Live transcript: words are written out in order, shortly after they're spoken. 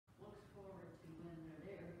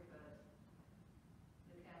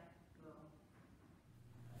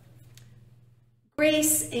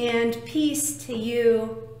Grace and peace to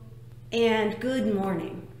you, and good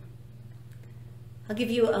morning. I'll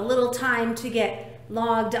give you a little time to get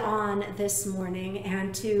logged on this morning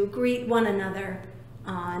and to greet one another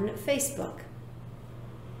on Facebook.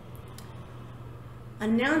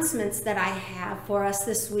 Announcements that I have for us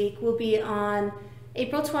this week will be on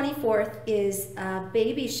April 24th is a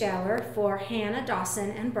baby shower for Hannah,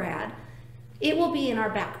 Dawson, and Brad. It will be in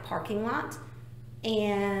our back parking lot,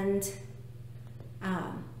 and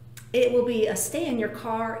it will be a stay in your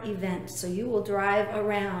car event. So you will drive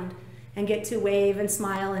around and get to wave and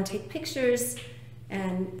smile and take pictures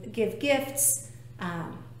and give gifts,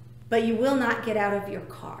 but you will not get out of your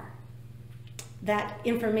car. That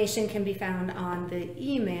information can be found on the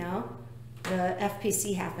email, the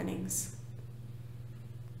FPC happenings.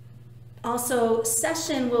 Also,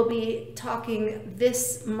 Session will be talking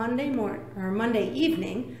this Monday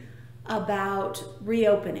evening about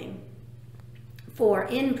reopening for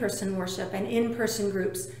in-person worship and in-person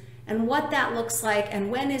groups, and what that looks like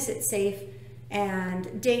and when is it safe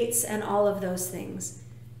and dates and all of those things.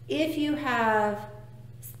 If you have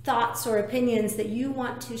thoughts or opinions that you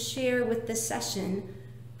want to share with the session,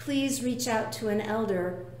 please reach out to an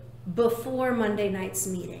elder before Monday night's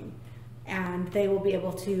meeting, and they will be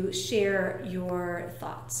able to share your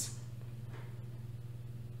thoughts.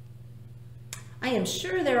 I am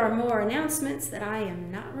sure there are more announcements that I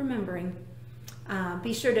am not remembering.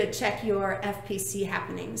 Be sure to check your FPC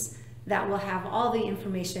happenings. That will have all the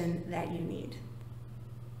information that you need.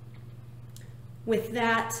 With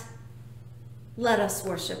that, let us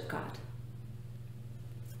worship God.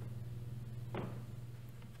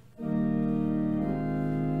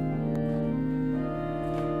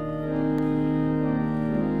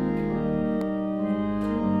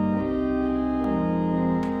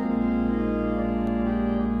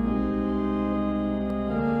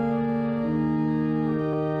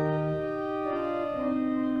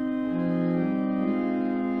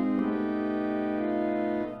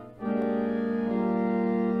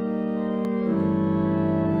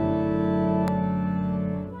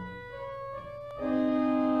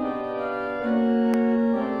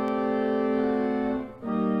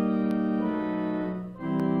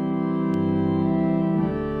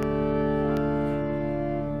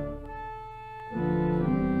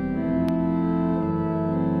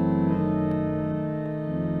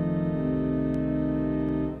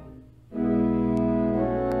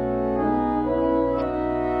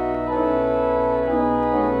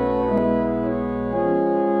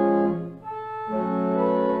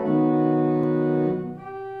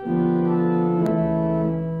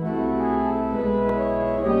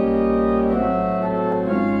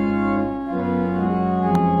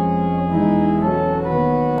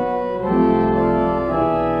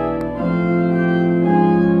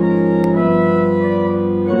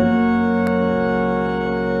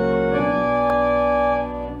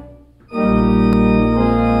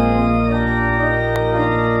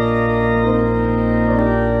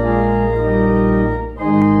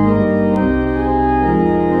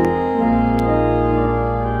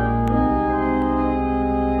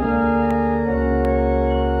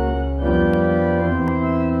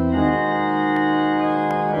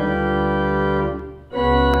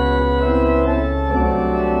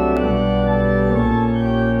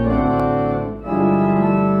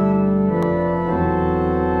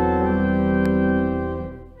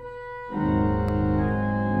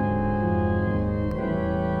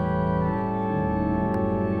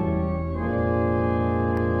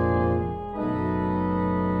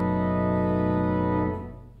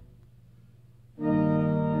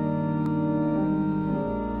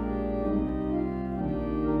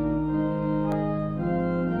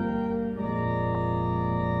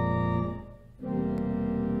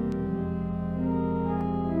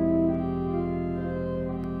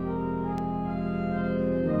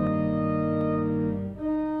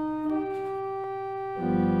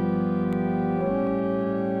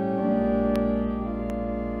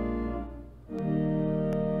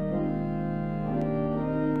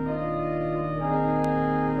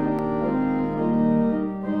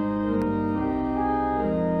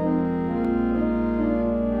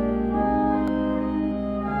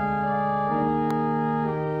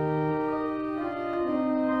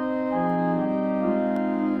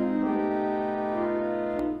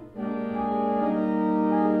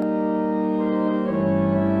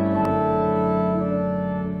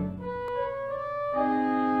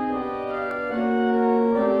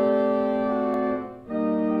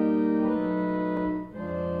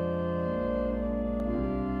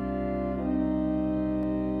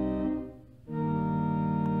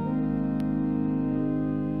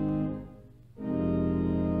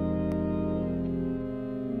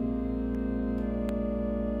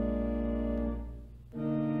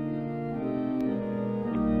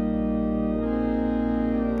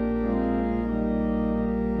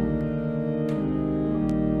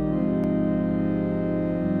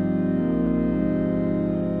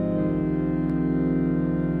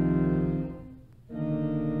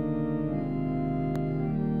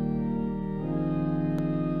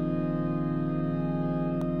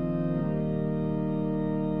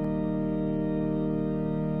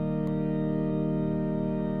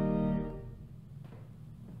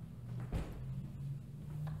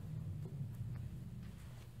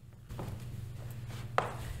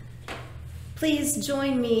 Please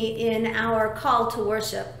join me in our call to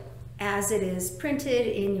worship as it is printed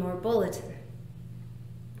in your bulletin.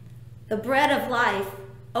 The bread of life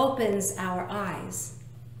opens our eyes.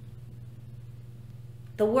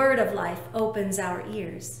 The word of life opens our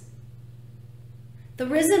ears. The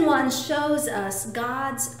risen one shows us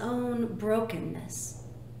God's own brokenness,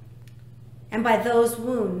 and by those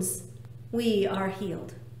wounds we are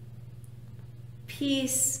healed.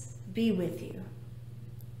 Peace be with you,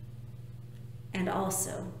 and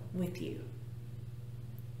also with you.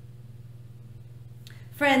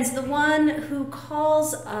 Friends, the one who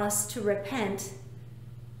calls us to repent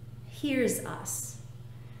hears us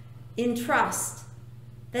in trust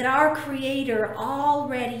that our Creator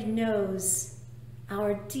already knows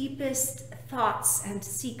our deepest thoughts and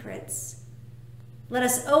secrets. Let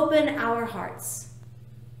us open our hearts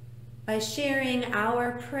by sharing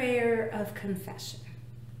our prayer of confession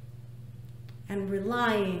and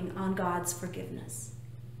relying on God's forgiveness.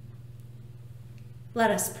 Let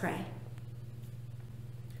us pray.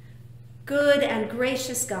 Good and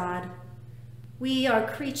gracious God, we are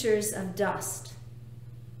creatures of dust,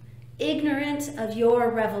 ignorant of your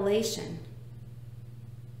revelation,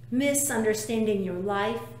 misunderstanding your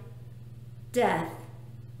life, death,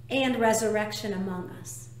 and resurrection among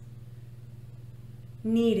us,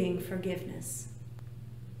 needing forgiveness.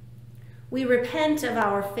 We repent of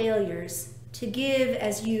our failures to give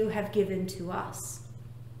as you have given to us.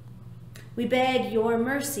 We beg your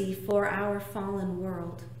mercy for our fallen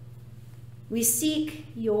world. We seek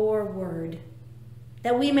your word,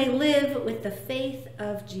 that we may live with the faith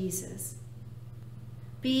of Jesus.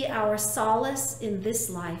 Be our solace in this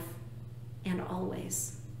life and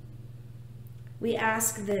always. We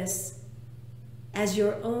ask this as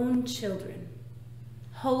your own children,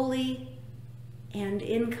 holy and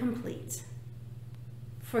incomplete.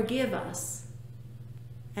 Forgive us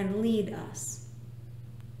and lead us.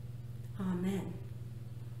 Amen.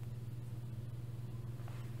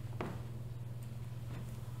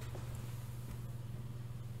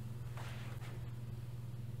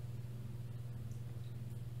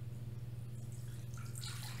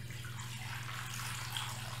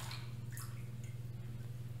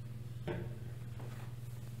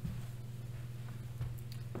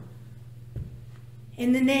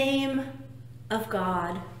 In the name of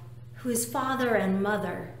God, who is Father and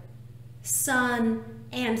Mother, Son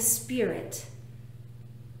and Spirit,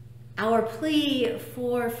 our plea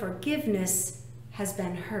for forgiveness has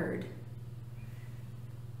been heard.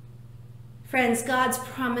 Friends, God's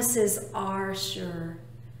promises are sure.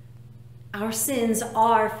 Our sins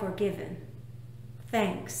are forgiven.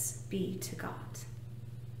 Thanks be to God.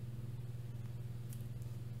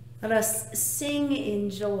 Let us sing in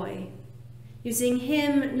joy, using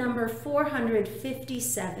hymn number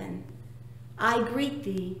 457, I Greet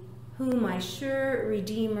Thee, Who My Sure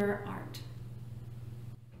Redeemer art.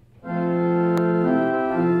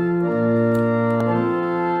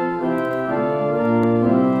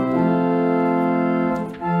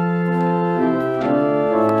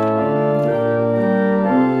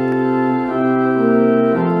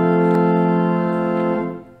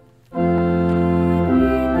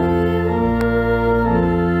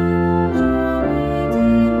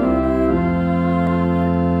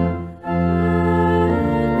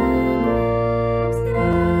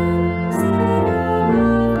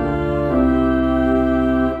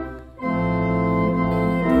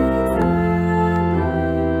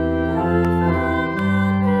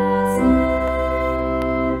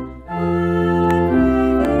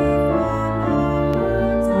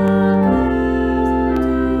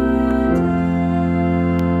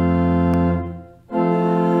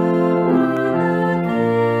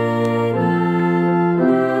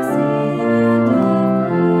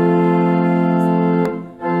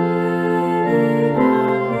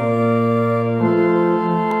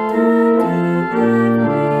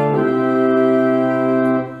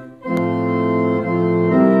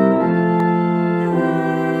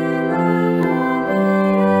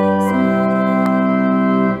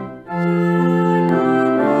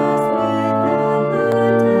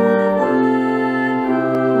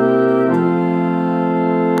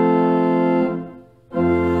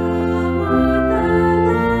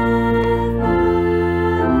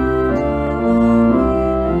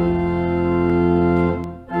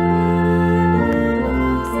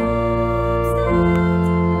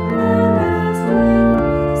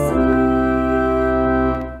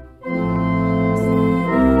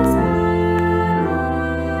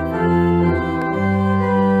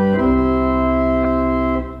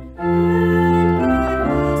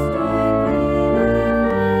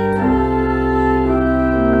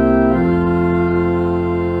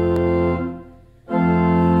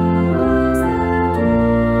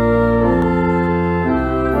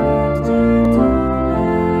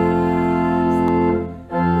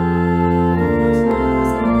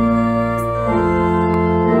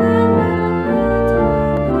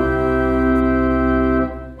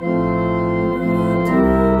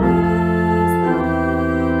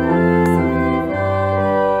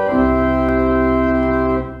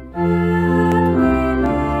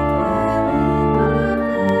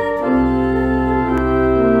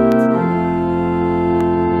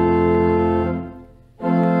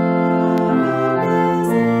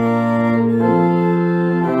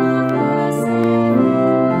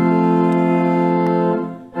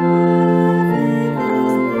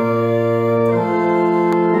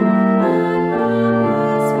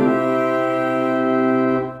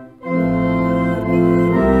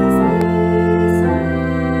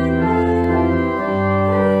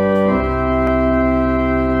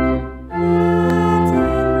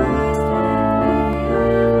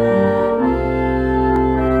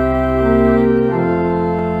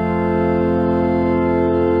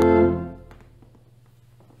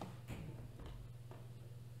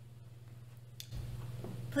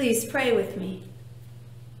 Please pray with me.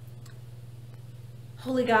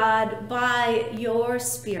 Holy God, by your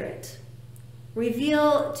Spirit,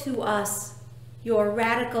 reveal to us your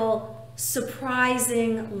radical,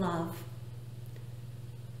 surprising love.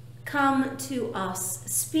 Come to us,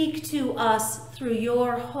 speak to us through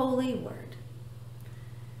your holy word,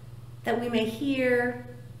 that we may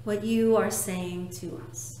hear what you are saying to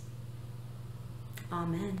us.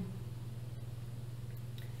 Amen.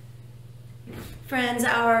 Friends,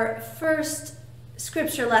 our first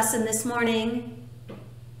scripture lesson this morning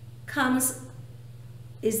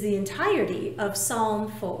is the entirety of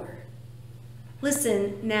Psalm 4.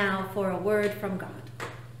 Listen now for a word from God.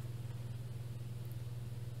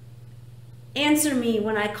 Answer me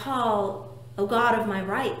when I call, O God of my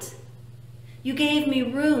right. You gave me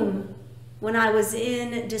room when I was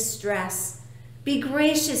in distress. Be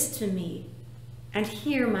gracious to me and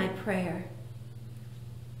hear my prayer.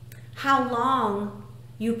 How long,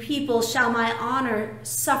 you people, shall my honor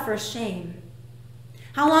suffer shame?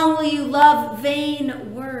 How long will you love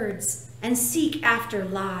vain words and seek after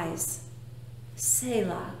lies?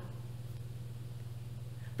 Selah.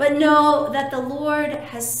 But know that the Lord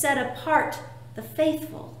has set apart the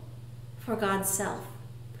faithful for God's self.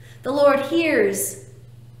 The Lord hears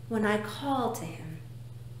when I call to him.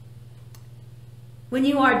 When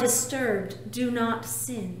you are disturbed, do not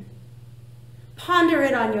sin. Ponder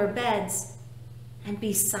it on your beds and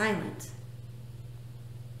be silent.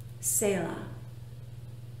 Selah.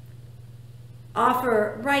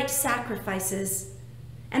 Offer right sacrifices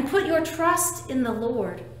and put your trust in the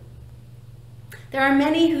Lord. There are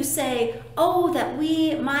many who say, "Oh, that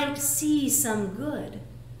we might see some good."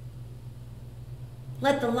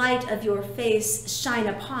 Let the light of your face shine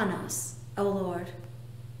upon us, O Lord.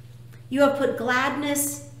 You have put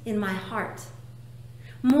gladness in my heart,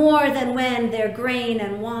 more than when their grain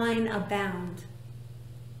and wine abound.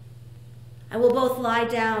 I will both lie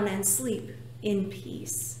down and sleep in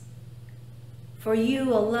peace. For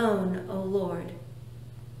you alone, O Lord,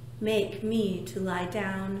 make me to lie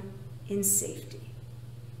down in safety.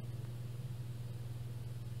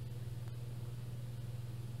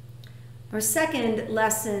 Our second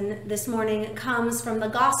lesson this morning comes from the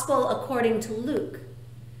Gospel according to Luke,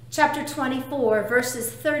 chapter 24,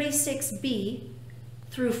 verses 36b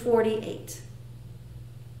through 48.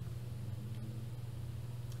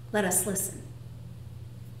 Let us listen.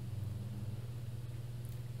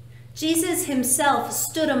 Jesus himself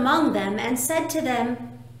stood among them and said to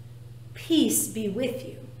them, "Peace be with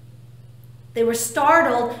you." They were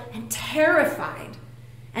startled and terrified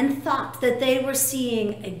and thought that they were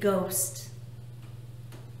seeing a ghost.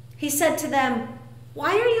 He said to them,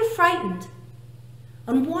 "Why are you frightened?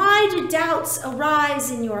 And why do doubts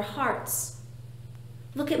arise in your hearts?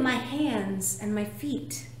 Look at my hands and my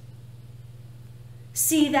feet.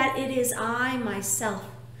 See that it is I myself.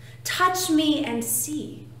 Touch me and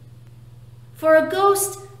see. For a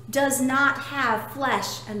ghost does not have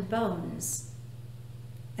flesh and bones,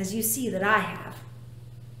 as you see that I have."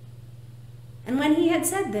 And when he had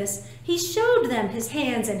said this, he showed them his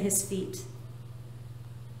hands and his feet.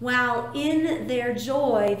 While in their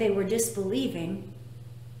joy they were disbelieving,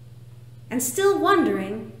 and still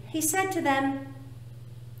wondering, he said to them,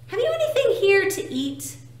 "Have you anything here to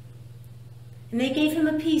eat?" And they gave him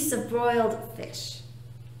a piece of broiled fish,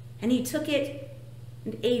 and he took it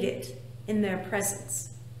and ate it in their presence.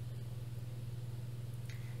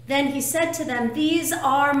 Then he said to them, "These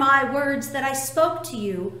are my words that I spoke to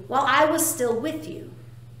you while I was still with you,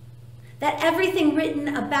 that everything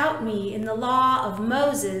written about me in the law of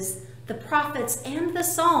Moses, the prophets, and the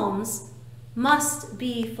Psalms must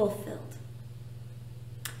be fulfilled."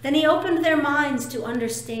 Then he opened their minds to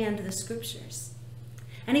understand the scriptures.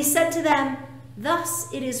 And he said to them,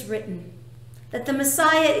 "Thus it is written, that the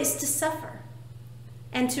Messiah is to suffer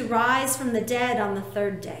and to rise from the dead on the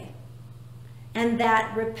third day, and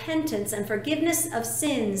that repentance and forgiveness of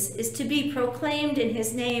sins is to be proclaimed in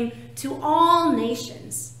his name to all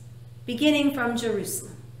nations, beginning from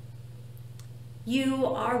Jerusalem. You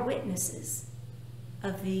are witnesses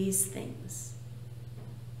of these things."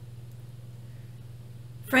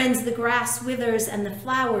 Friends, the grass withers and the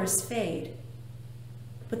flowers fade,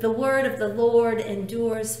 but the word of the Lord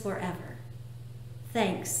endures forever.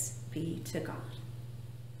 Thanks be to God.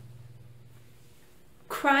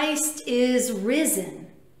 Christ is risen.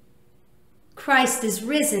 Christ is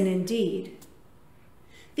risen indeed.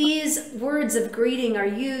 These words of greeting are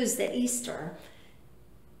used at Easter.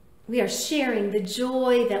 We are sharing the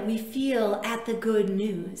joy that we feel at the good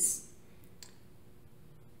news.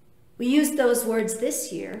 We used those words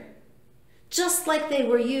this year, just like they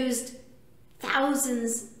were used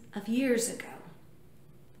thousands of years ago.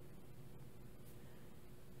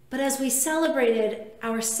 But as we celebrated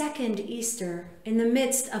our second Easter in the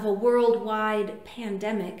midst of a worldwide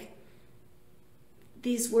pandemic,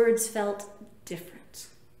 these words felt different.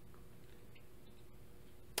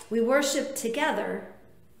 We worshiped together,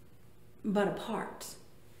 but apart.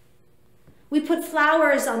 We put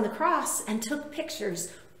flowers on the cross and took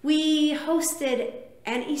pictures. We hosted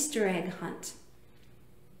an Easter egg hunt.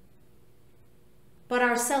 But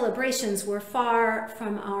our celebrations were far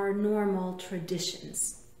from our normal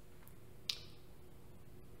traditions.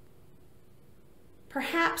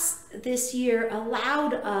 Perhaps this year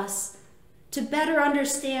allowed us to better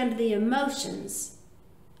understand the emotions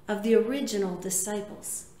of the original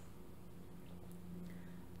disciples.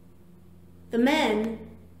 The men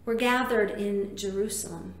were gathered in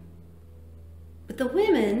Jerusalem, but the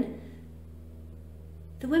women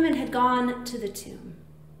had gone to the tomb.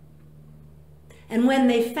 And when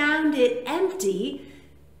they found it empty,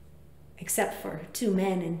 except for two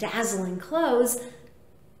men in dazzling clothes,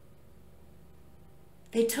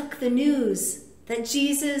 they took the news that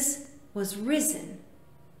Jesus was risen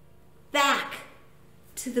back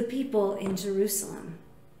to the people in Jerusalem.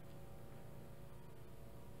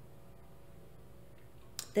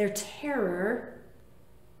 Their terror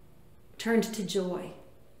turned to joy.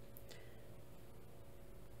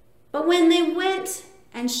 But when they went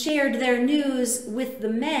and shared their news with the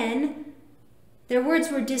men, their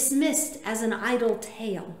words were dismissed as an idle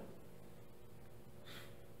tale.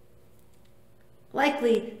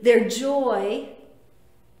 Likely, their joy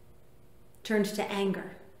turned to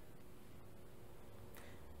anger.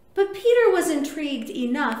 But Peter was intrigued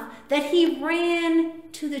enough that he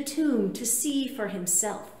ran to the tomb to see for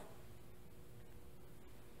himself.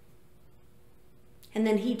 And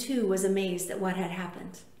then he too was amazed at what had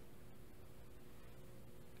happened.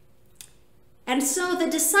 And so the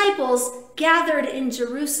disciples gathered in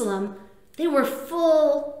Jerusalem, they were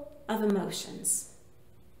full of emotions.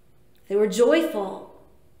 They were joyful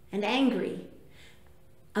and angry,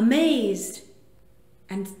 amazed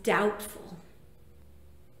and doubtful.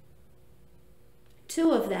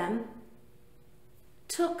 Two of them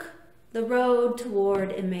took the road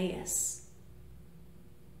toward Emmaus.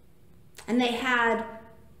 And they had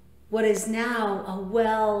what is now a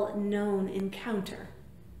well-known encounter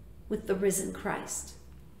with the risen Christ.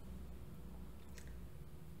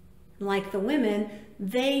 Like the women,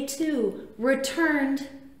 they too returned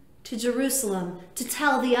to Jerusalem to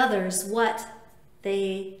tell the others what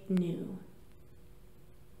they knew.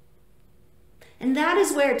 And that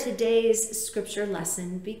is where today's scripture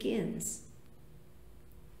lesson begins.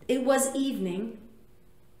 It was evening,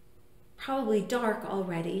 probably dark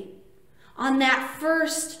already, on that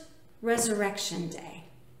first resurrection day.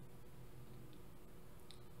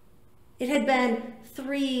 It had been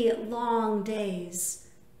 3 long days,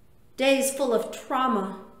 days full of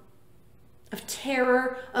trauma, of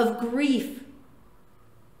terror, of grief,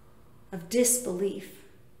 of disbelief.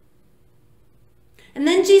 And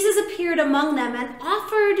then Jesus appeared among them and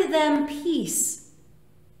offered them peace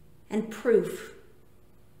and proof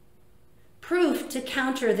to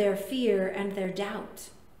counter their fear and their doubt.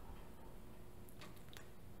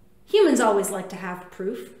 Humans always like to have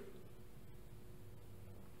proof.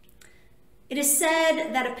 It is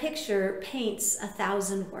said that a picture paints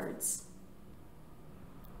 1,000 words.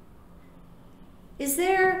 Is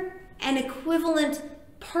there an equivalent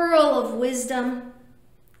pearl of wisdom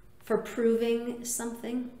for proving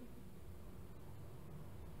something?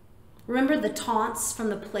 Remember the taunts from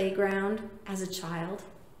the playground as a child?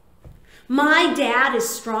 My dad is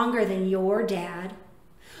stronger than your dad.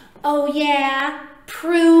 Oh yeah,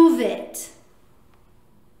 prove it.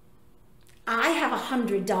 I have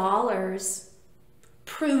 $100.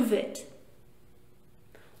 Prove it.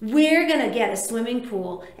 We're gonna get a swimming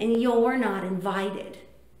pool and you're not invited.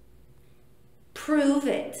 Prove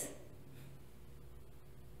it.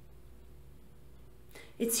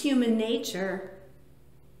 It's human nature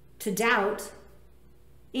to doubt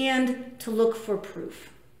and to look for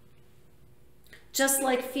proof. Just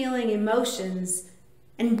like feeling emotions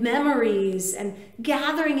and memories and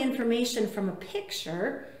gathering information from a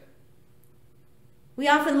picture, we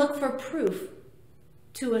often look for proof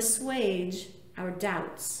to assuage our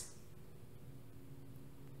doubts.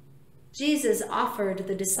 Jesus offered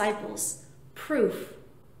the disciples proof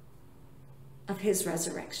of his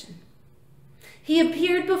resurrection. He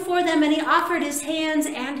appeared before them and he offered his hands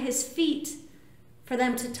and his feet for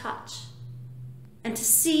them to touch and to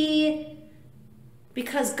see,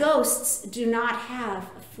 because ghosts do not have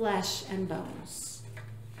flesh and bones.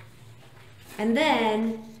 And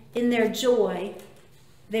then, in their joy,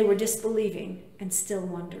 they were disbelieving and still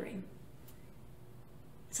wondering.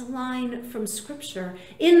 It's a line from Scripture.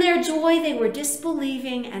 In their joy, they were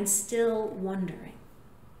disbelieving and still wondering.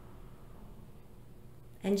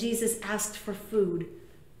 And Jesus asked for food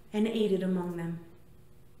and ate it among them.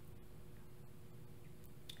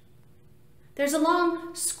 There's a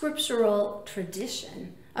long scriptural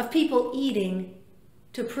tradition of people eating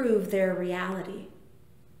to prove their reality.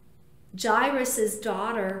 Jairus'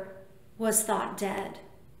 daughter was thought dead,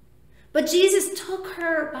 but Jesus took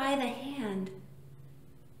her by the hand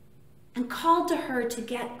and called to her to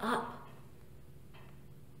get up,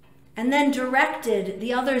 and then directed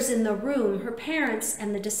the others in the room, her parents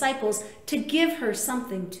and the disciples, to give her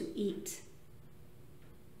something to eat.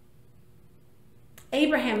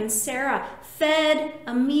 Abraham and Sarah fed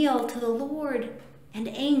a meal to the Lord and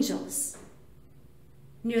angels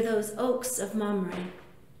near those oaks of Mamre.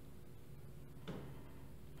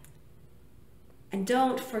 And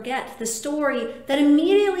don't forget the story that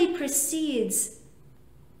immediately precedes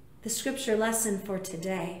the scripture lesson for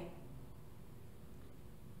today.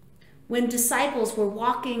 When disciples were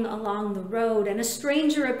walking along the road and a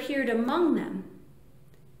stranger appeared among them,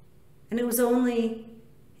 and it was only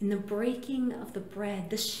in the breaking of the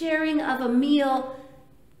bread, the sharing of a meal,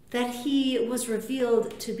 that he was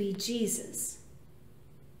revealed to be Jesus.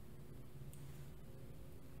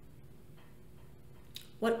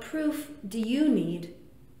 What proof do you need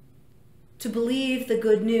to believe the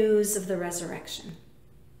good news of the resurrection?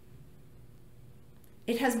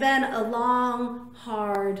 It has been a long,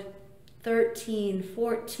 hard 13,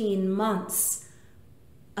 14 months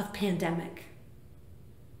of pandemic.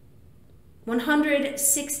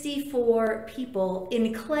 164 people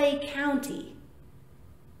in Clay County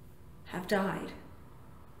have died.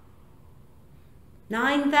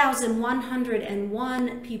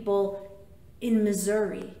 9,101 people in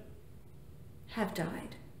Missouri have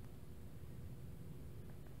died.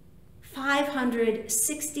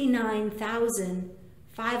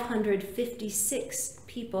 569,556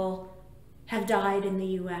 people have died in the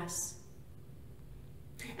U.S.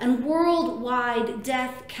 And worldwide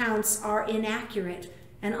death counts are inaccurate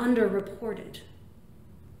and underreported,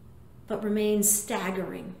 but remain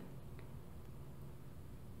staggering.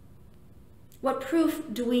 What proof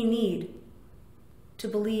do we need to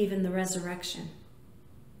believe in the resurrection?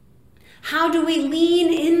 How do we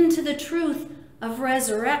lean into the truth of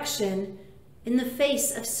resurrection in the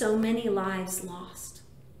face of so many lives lost?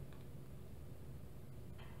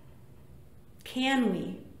 Can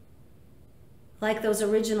we, like those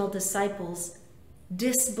original disciples,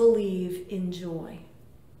 disbelieve in joy?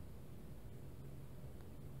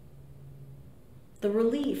 The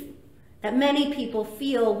relief that many people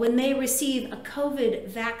feel when they receive a COVID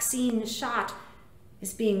vaccine shot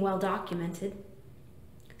is being well documented.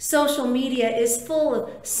 Social media is full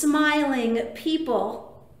of smiling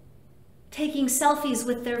people taking selfies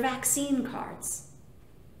with their vaccine cards.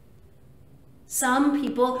 Some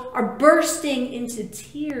people are bursting into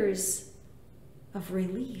tears of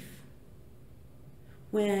relief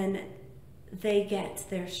when they get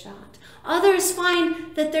their shot. Others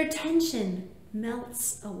find that their tension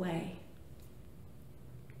melts away.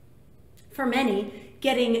 For many,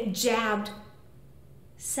 getting jabbed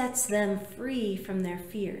sets them free from their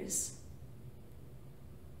fears.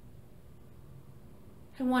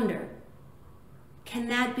 I wonder, can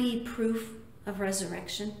that be proof of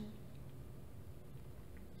resurrection?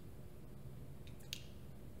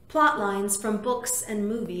 Plot lines from books and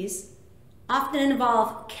movies often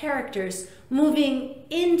involve characters moving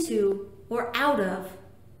into or out of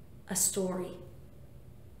a story.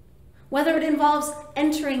 Whether it involves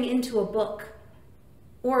entering into a book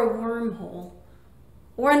or a wormhole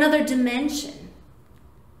or another dimension,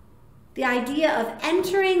 the idea of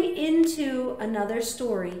entering into another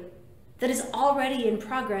story that is already in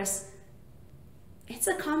progress, it's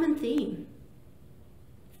a common theme.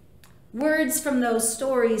 Words from those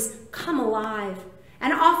stories come alive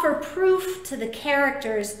and offer proof to the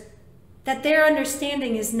characters that their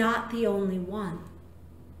understanding is not the only one.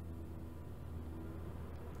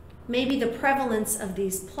 Maybe the prevalence of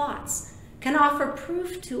these plots can offer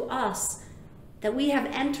proof to us that we have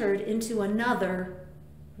entered into another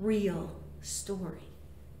real story.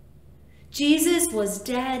 Jesus was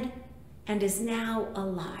dead and is now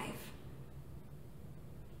alive.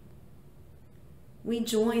 We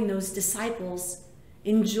join those disciples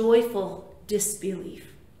in joyful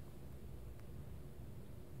disbelief.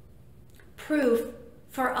 Proof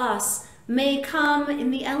for us may come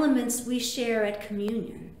in the elements we share at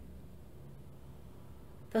communion.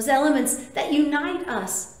 Those elements that unite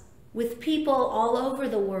us with people all over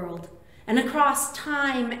the world and across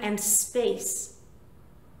time and space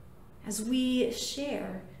as we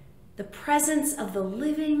share the presence of the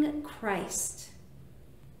living Christ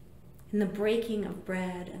in the breaking of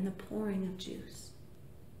bread and the pouring of juice.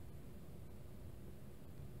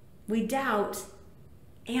 We doubt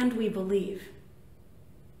and we believe.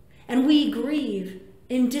 And we grieve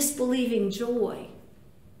in disbelieving joy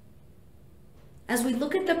as we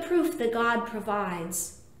look at the proof that God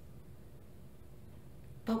provides.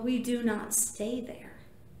 But we do not stay there.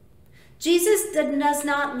 Jesus does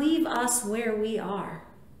not leave us where we are.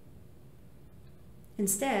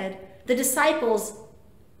 Instead, the disciples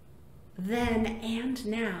then and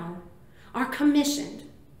now are commissioned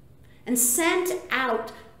and sent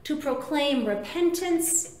out to proclaim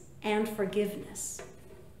repentance and forgiveness.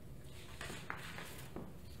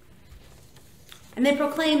 And they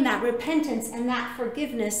proclaim that repentance and that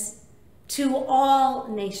forgiveness to all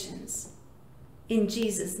nations in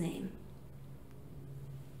Jesus' name.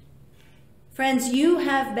 Friends, you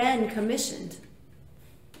have been commissioned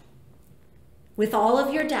with all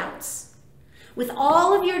of your doubts, with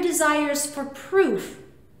all of your desires for proof,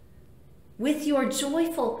 with your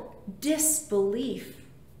joyful disbelief.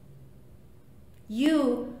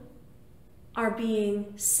 You are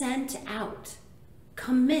being sent out,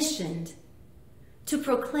 commissioned to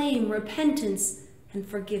proclaim repentance and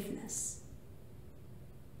forgiveness.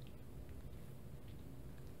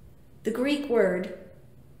 The Greek word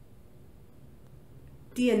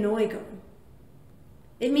dianoigo,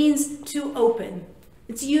 it means to open.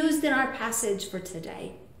 It's used in our passage for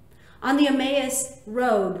today. On the Emmaus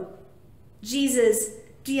road, Jesus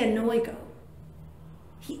dianoigo.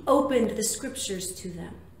 He opened the scriptures to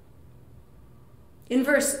them. In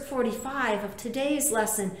verse 45 of today's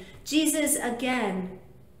lesson, Jesus again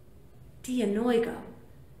dianoigo.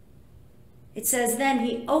 It says, then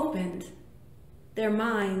he opened their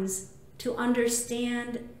minds to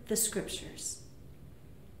understand the scriptures.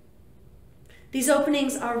 These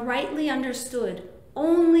openings are rightly understood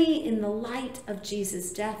only in the light of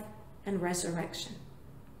Jesus' death and resurrection.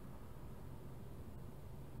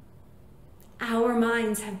 Our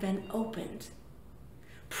minds have been opened.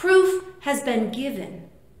 Proof has been given.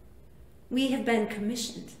 We have been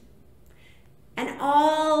commissioned. And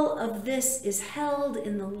all of this is held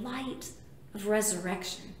in the light of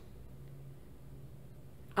resurrection.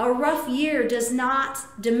 Our rough year does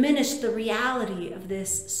not diminish the reality of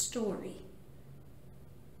this story.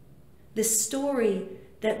 This story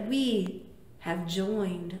that we have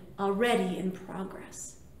joined already in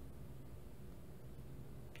progress.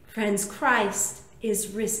 Friends, Christ is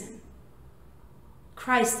risen.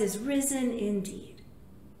 Christ is risen indeed.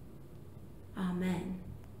 Amen.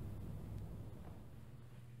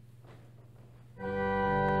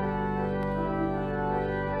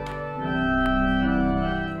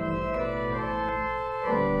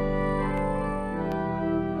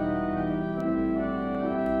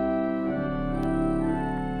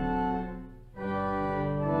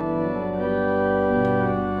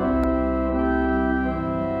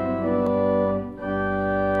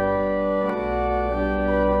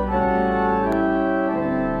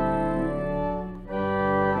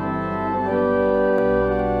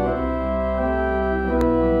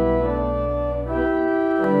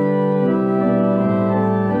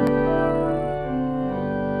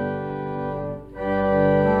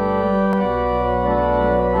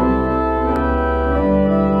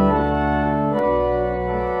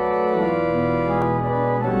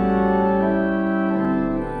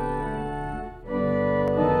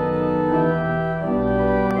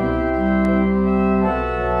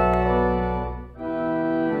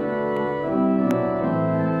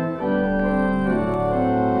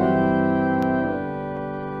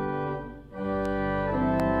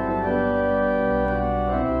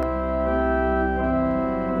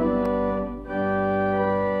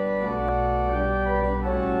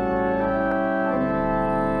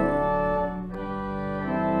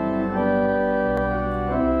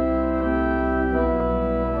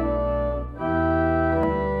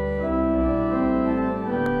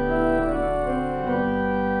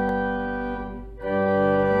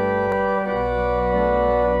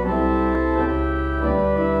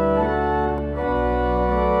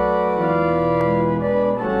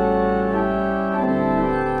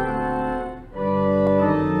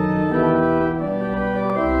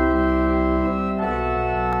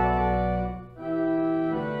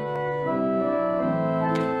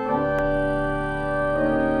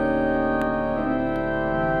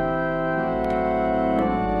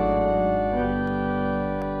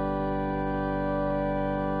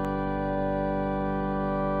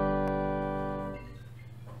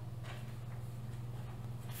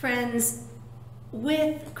 Friends,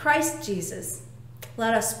 with Christ Jesus,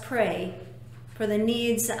 let us pray for the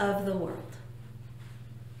needs of the world.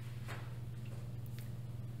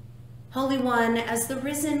 Holy One, as the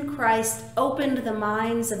risen Christ opened the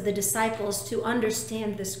minds of the disciples to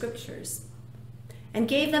understand the Scriptures and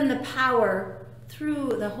gave them the power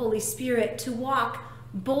through the Holy Spirit to walk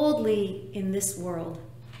boldly in this world,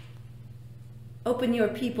 open your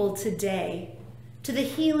people today to the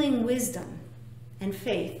healing wisdom and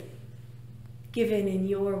faith given in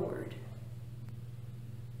your word.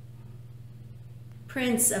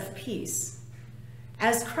 Prince of Peace,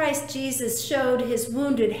 as Christ Jesus showed his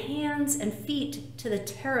wounded hands and feet to the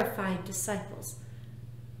terrified disciples,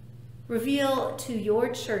 reveal to your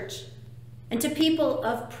church and to people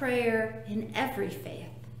of prayer in every faith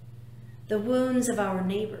the wounds of our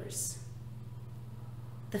neighbors,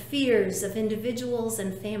 the fears of individuals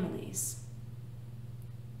and families,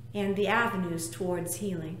 and the avenues towards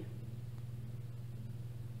healing.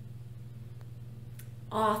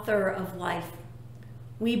 Author of life,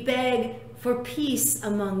 we beg for peace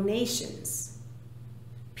among nations,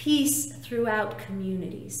 peace throughout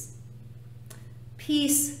communities,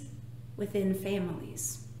 peace within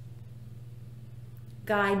families.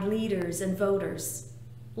 Guide leaders and voters,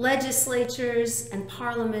 legislatures and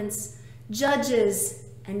parliaments, judges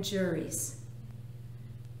and juries.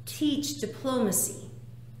 Teach diplomacy,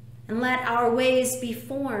 and let our ways be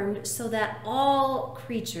formed so that all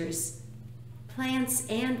creatures, plants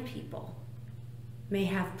and people, may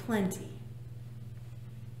have plenty.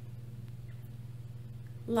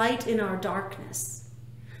 Light in our darkness,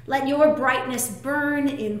 let your brightness burn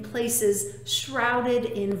in places shrouded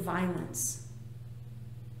in violence.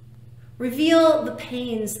 Reveal the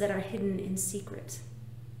pains that are hidden in secret.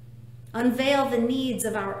 Unveil the needs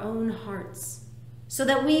of our own hearts so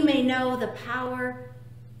that we may know the power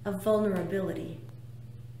of vulnerability.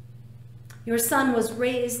 Your Son was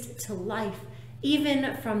raised to life,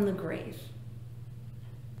 even from the grave.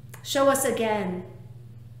 Show us again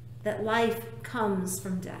that life comes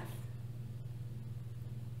from death.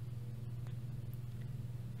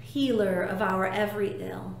 Healer of our every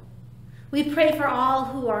ill, we pray for all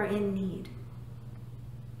who are in need,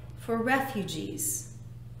 for refugees,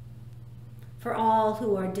 for all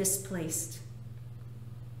who are displaced,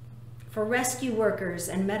 for rescue workers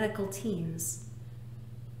and medical teams,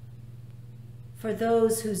 for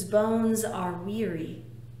those whose bones are weary,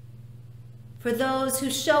 for those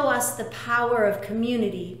who show us the power of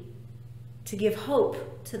community to give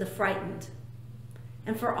hope to the frightened,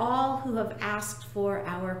 and for all who have asked for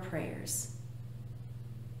our prayers.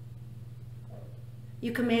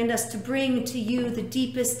 You command us to bring to you the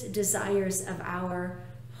deepest desires of our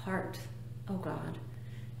heart, O God.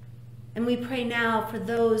 And we pray now for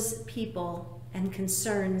those people and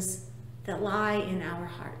concerns that lie in our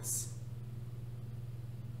hearts.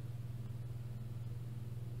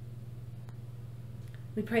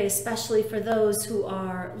 We pray especially for those who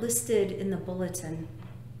are listed in the bulletin.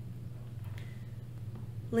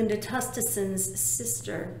 Linda Tustison's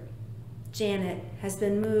sister, Janet, has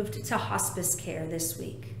been moved to hospice care this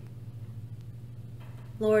week.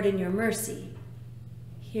 Lord, in your mercy,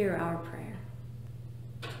 hear our prayer.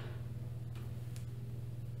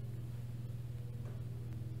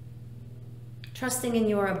 Trusting in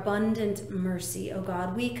your abundant mercy, O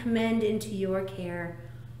God, we commend into your care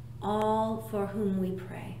all for whom we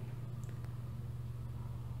pray.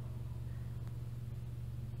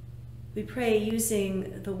 We pray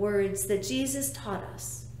using the words that Jesus taught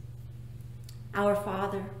us. Our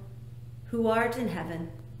Father, who art in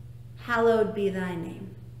heaven, hallowed be thy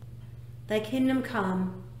name. Thy kingdom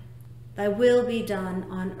come, thy will be done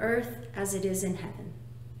on earth as it is in heaven.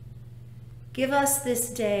 Give us this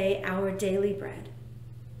day our daily bread,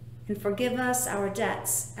 and forgive us our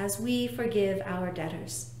debts as we forgive our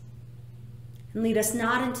debtors. And lead us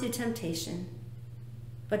not into temptation,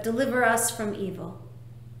 but deliver us from evil.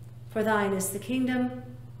 For thine is the kingdom,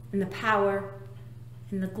 and the power,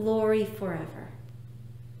 and the glory forever.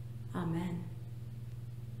 Amen.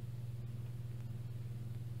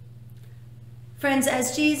 Friends,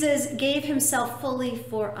 as Jesus gave himself fully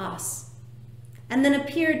for us, and then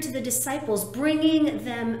appeared to the disciples, bringing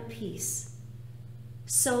them peace,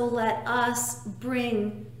 so let us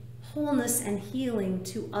bring wholeness and healing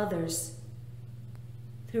to others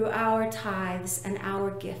through our tithes and our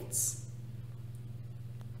gifts.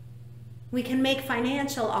 We can make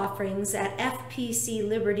financial offerings at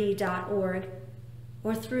fpcliberty.org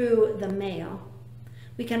or through the mail.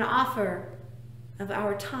 We can offer of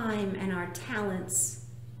our time and our talents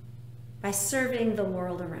by serving the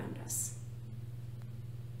world around us.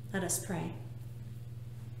 Let us pray.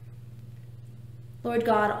 Lord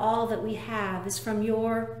God, all that we have is from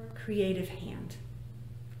your creative hand.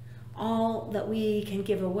 all that we can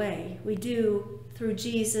give away, we do through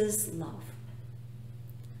Jesus' love.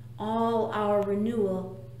 All our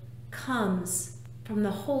renewal comes from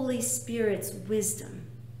the Holy Spirit's wisdom.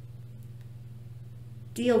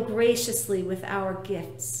 Deal graciously with our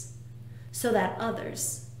gifts so that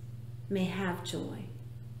others may have joy.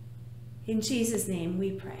 In Jesus' name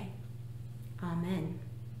we pray. Amen.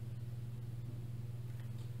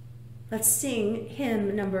 Let's sing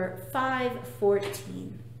hymn number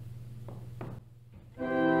 514.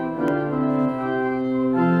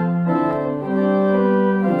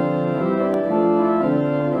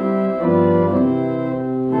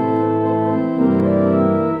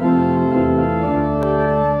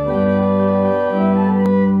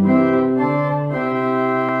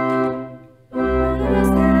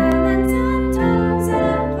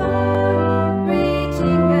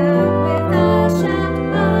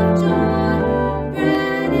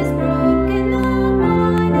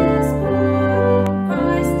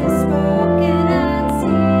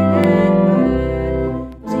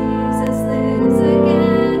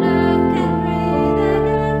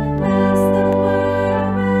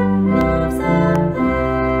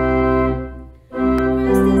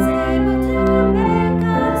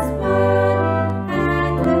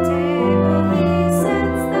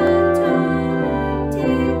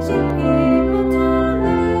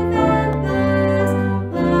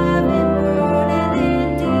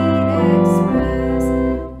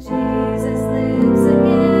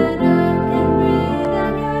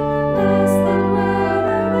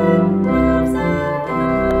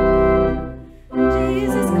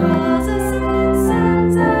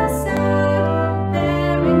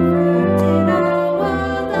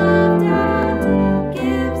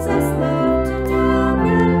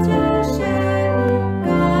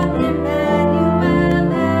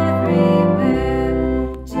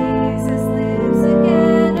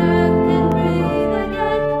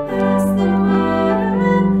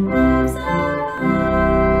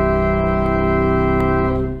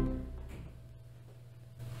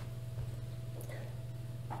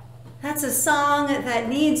 That's a song that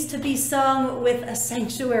needs to be sung with a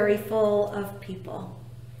sanctuary full of people.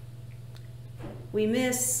 We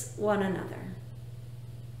miss one another.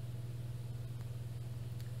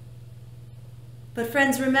 But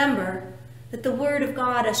friends, remember that the Word of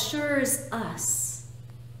God assures us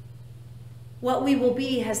what we will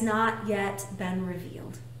be has not yet been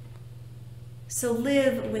revealed. So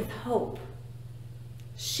live with hope.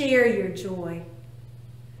 Share your joy.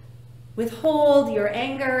 Withhold your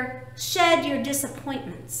anger. Shed your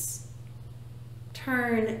disappointments.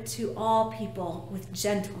 Turn to all people with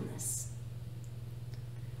gentleness.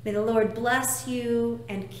 May the Lord bless you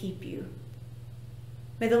and keep you.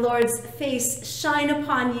 May the Lord's face shine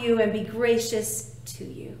upon you and be gracious to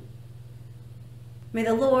you. May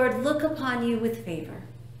the Lord look upon you with favor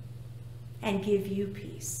and give you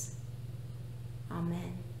peace.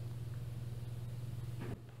 Amen.